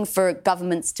looking for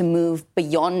governments to move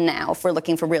beyond now if we're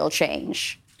looking for real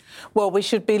change? Well, we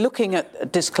should be looking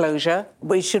at disclosure.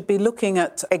 We should be looking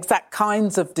at exact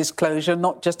kinds of disclosure,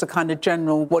 not just a kind of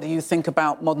general, what do you think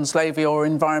about modern slavery or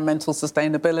environmental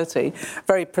sustainability?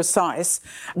 Very precise.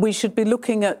 We should be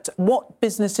looking at what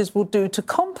businesses will do to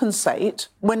compensate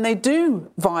when they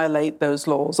do violate those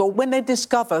laws, or when they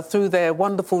discover through their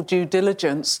wonderful due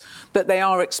diligence that they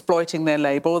are exploiting their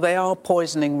labour, or they are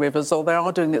poisoning rivers, or they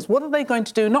are doing this. What are they going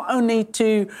to do, not only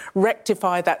to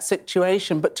rectify that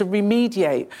situation, but to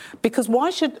remediate? Because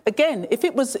why should, again, if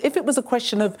it was a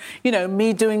question of, you know,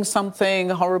 me doing something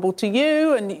horrible to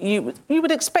you, and you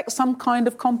would expect some kind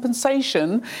of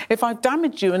compensation if I've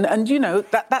damaged you, and you know,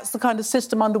 that's the kind of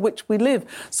system under which we live.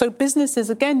 So businesses,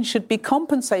 again, should be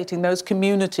compensating those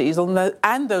communities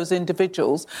and those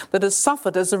individuals that have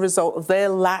suffered as a result of their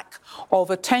lack of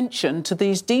attention to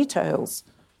these details.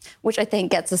 Which I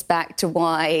think gets us back to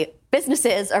why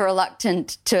businesses are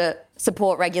reluctant to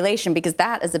support regulation, because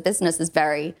that as a business is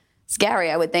very scary,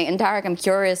 I would think. And Tarek, I'm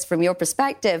curious from your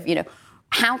perspective, you know,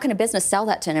 how can a business sell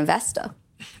that to an investor?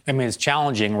 I mean, it's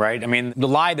challenging, right? I mean, the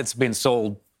lie that's been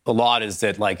sold a lot is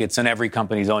that, like, it's in every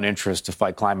company's own interest to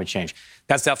fight climate change.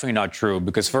 That's definitely not true,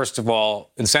 because, first of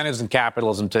all, incentives in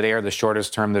capitalism today are the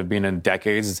shortest term they've been in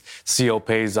decades. CEO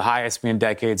pay is the highest in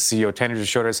decades. CEO tenure is the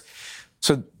shortest.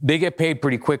 So they get paid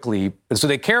pretty quickly. So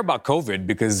they care about COVID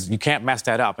because you can't mess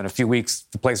that up. In a few weeks,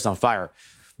 the place is on fire.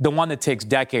 The one that takes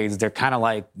decades, they're kind of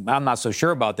like, I'm not so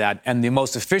sure about that. And the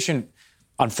most efficient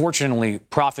unfortunately,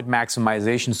 profit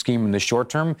maximization scheme in the short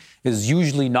term is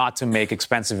usually not to make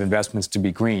expensive investments to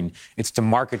be green. It's to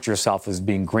market yourself as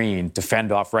being green, to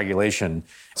fend off regulation.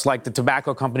 It's like the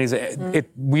tobacco companies.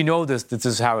 We know this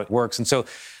is how it works. And so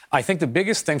I think the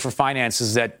biggest thing for finance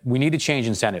is that we need to change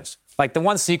incentives. Like the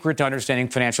one secret to understanding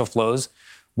financial flows,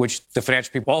 which the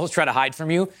financial people always try to hide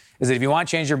from you, is that if you want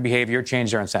to change their behavior,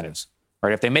 change their incentives.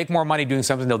 Right? If they make more money doing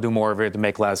something, they'll do more of it. If they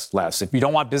make less. If you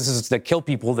don't want businesses that kill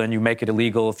people, then you make it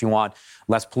illegal. If you want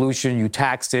less pollution, you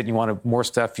tax it. You want more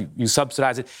stuff, you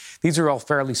subsidize it. These are all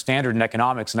fairly standard in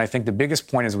economics. And I think the biggest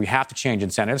point is we have to change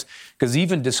incentives, because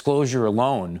even disclosure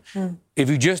alone, if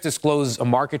you just disclose a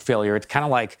market failure, it's kind of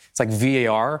like, it's like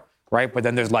VAR, right? But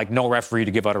then there's like no referee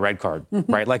to give out a red card,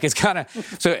 right? Like it's kind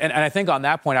of, so, and I think on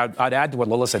that point, I'd add to what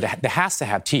Lola said, it has to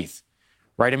have teeth.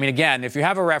 Right? I mean, again, if you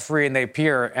have a referee and they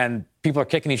appear and people are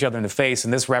kicking each other in the face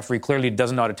and this referee clearly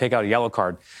doesn't know how to take out a yellow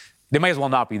card, they may as well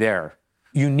not be there.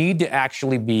 You need to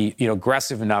actually be,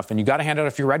 aggressive enough, and you got to hand out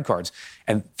a few red cards.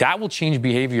 And that will change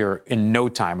behavior in no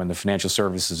time in the financial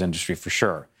services industry for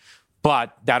sure.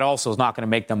 But that also is not going to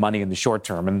make them money in the short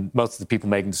term. And most of the people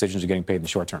making decisions are getting paid in the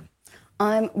short term.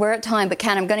 We're at time, but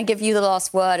Ken, I'm going to give you the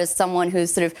last word as someone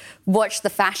who's sort of watched the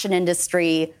fashion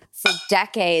industry for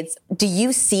decades. Do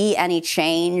you see any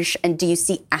change, and do you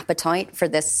see appetite for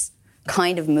this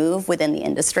kind of move within the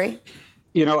industry?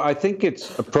 I think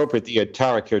it's appropriate that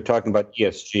Tarek here talking about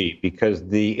ESG, because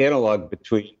the analog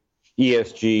between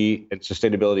ESG and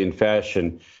sustainability in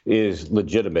fashion is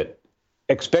legitimate.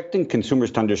 Expecting consumers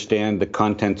to understand the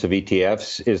contents of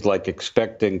ETFs is like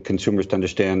expecting consumers to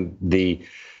understand the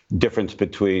difference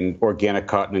between organic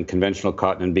cotton and conventional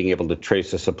cotton and being able to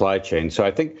trace a supply chain. So I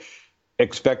think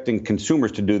expecting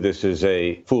consumers to do this is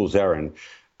a fool's errand.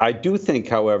 I do think,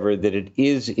 however, that it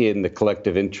is in the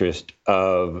collective interest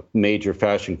of major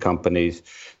fashion companies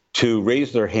to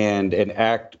raise their hand and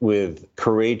act with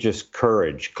courageous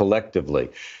courage collectively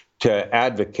to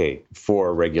advocate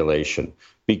for regulation,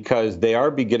 because they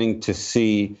are beginning to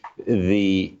see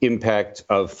the impact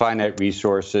of finite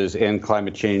resources and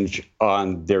climate change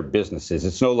on their businesses.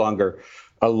 It's no longer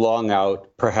a long out,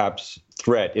 perhaps,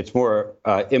 threat. It's more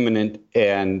imminent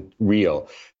and real.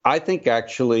 I think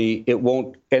actually it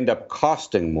won't end up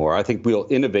costing more. I think we'll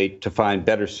innovate to find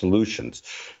better solutions.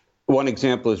 One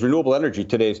example is renewable energy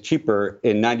today is cheaper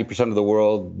in 90% of the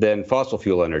world than fossil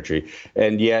fuel energy.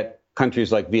 And yet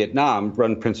countries like Vietnam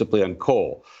run principally on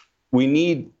coal. We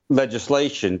need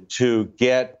legislation to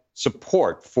get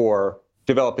support for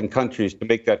developing countries to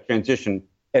make that transition.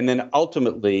 And then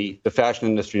ultimately, the fashion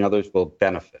industry and others will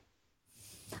benefit.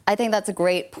 I think that's a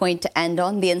great point to end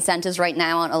on. The incentives right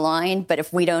now aren't aligned, but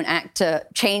if we don't act to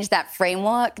change that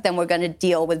framework, then we're going to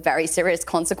deal with very serious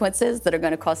consequences that are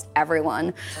going to cost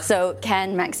everyone. So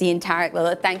Ken, Maxine, Tarek,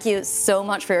 Lola, thank you so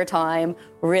much for your time.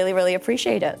 Really, really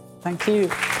appreciate it. Thank you.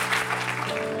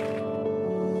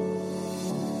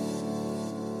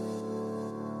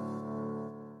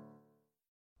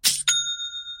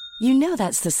 You know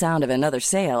that's the sound of another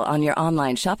sale on your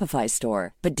online Shopify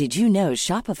store. But did you know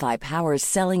Shopify powers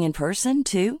selling in person,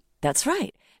 too? That's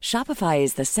right. Shopify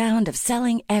is the sound of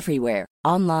selling everywhere.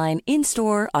 Online,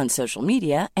 in-store, on social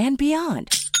media, and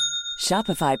beyond.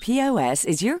 Shopify POS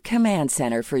is your command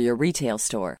center for your retail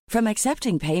store. From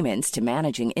accepting payments to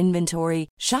managing inventory,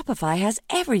 Shopify has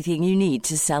everything you need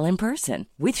to sell in person.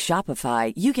 With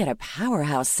Shopify, you get a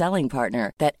powerhouse selling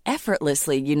partner that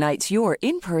effortlessly unites your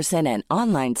in-person and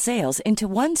online sales into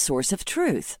one source of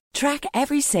truth. Track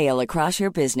every sale across your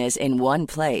business in one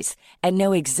place and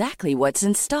know exactly what's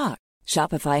in stock.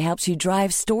 Shopify helps you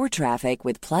drive store traffic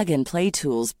with plug-and-play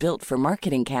tools built for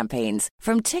marketing campaigns,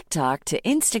 from TikTok to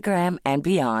Instagram and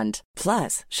beyond.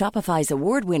 Plus, Shopify's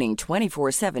award-winning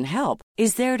 24/7 help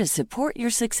is there to support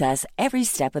your success every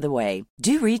step of the way.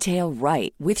 Do retail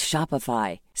right with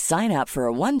Shopify. Sign up for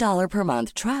a $1 per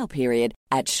month trial period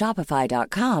at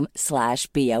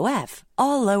shopify.com/BOF,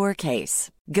 all lowercase.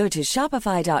 Go to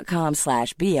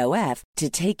shopify.com/BOF to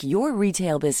take your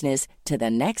retail business to the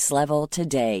next level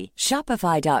today.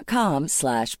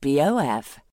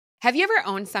 Shopify.com/BOF. Have you ever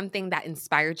owned something that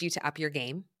inspired you to up your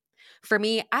game? For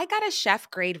me, I got a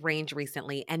chef-grade range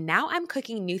recently, and now I'm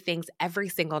cooking new things every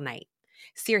single night.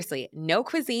 Seriously, no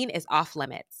cuisine is off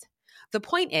limits. The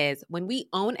point is, when we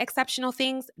own exceptional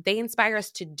things, they inspire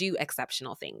us to do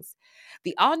exceptional things.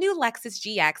 The all-new Lexus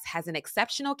GX has an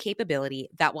exceptional capability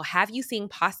that will have you seeing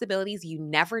possibilities you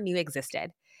never knew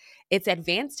existed. Its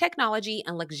advanced technology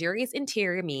and luxurious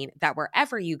interior mean that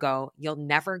wherever you go, you'll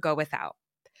never go without.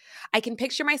 I can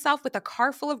picture myself with a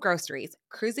car full of groceries,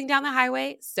 cruising down the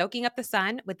highway, soaking up the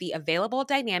sun with the available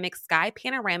dynamic sky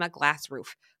panorama glass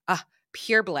roof.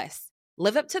 Pure bliss.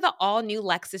 Live up to the all-new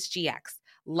Lexus GX,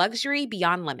 luxury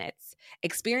beyond limits.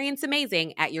 Experience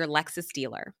amazing at your Lexus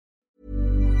dealer.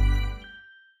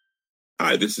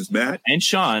 Hi, this is Matt and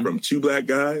Sean from Two Black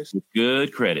Guys with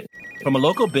Good Credit. From a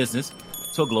local business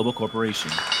to a global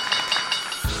corporation.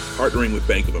 Partnering with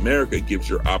Bank of America gives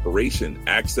your operation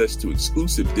access to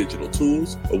exclusive digital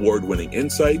tools, award-winning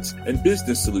insights, and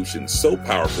business solutions so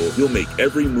powerful you'll make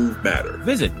every move matter.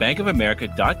 Visit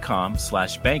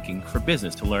bankofamerica.com/banking for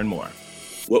business to learn more.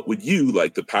 What would you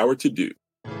like the power to do?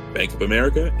 Bank of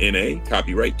America, N.A.,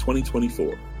 copyright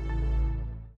 2024.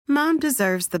 Mom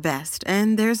deserves the best,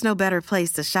 and there's no better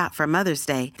place to shop for Mother's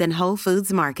Day than Whole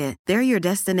Foods Market. They're your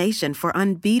destination for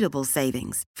unbeatable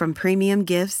savings, from premium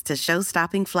gifts to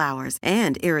show-stopping flowers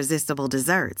and irresistible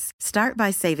desserts. Start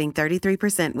by saving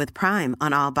 33% with Prime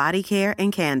on all body care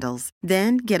and candles.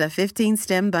 Then get a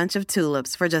 15-stem bunch of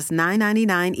tulips for just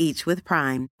 $9.99 each with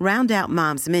Prime. Round out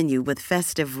Mom's menu with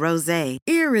festive rosé,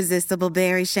 irresistible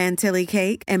berry chantilly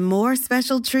cake, and more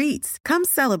special treats. Come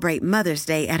celebrate Mother's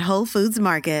Day at Whole Foods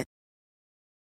Market.